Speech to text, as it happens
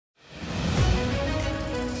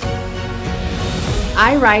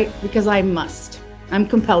I write because I must. I'm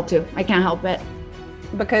compelled to. I can't help it.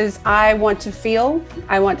 Because I want to feel,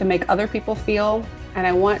 I want to make other people feel, and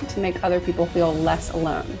I want to make other people feel less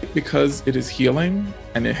alone. Because it is healing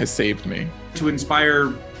and it has saved me. To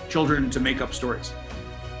inspire children to make up stories.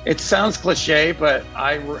 It sounds cliche, but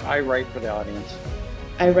I write for the audience.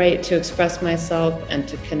 I write to express myself and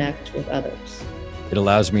to connect with others. It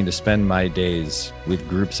allows me to spend my days with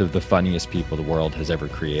groups of the funniest people the world has ever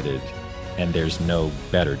created, and there's no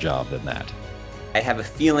better job than that. I have a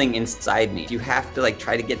feeling inside me. You have to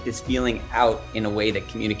try to get this feeling out in a way that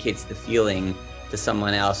communicates the feeling to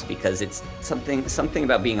someone else, because it's something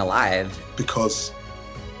about being alive. Because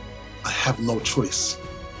I have no choice.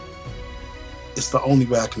 It's the only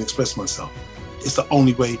way I can express myself. It's the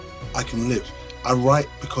only way I can live. I write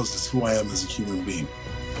because it's who I am as a human being.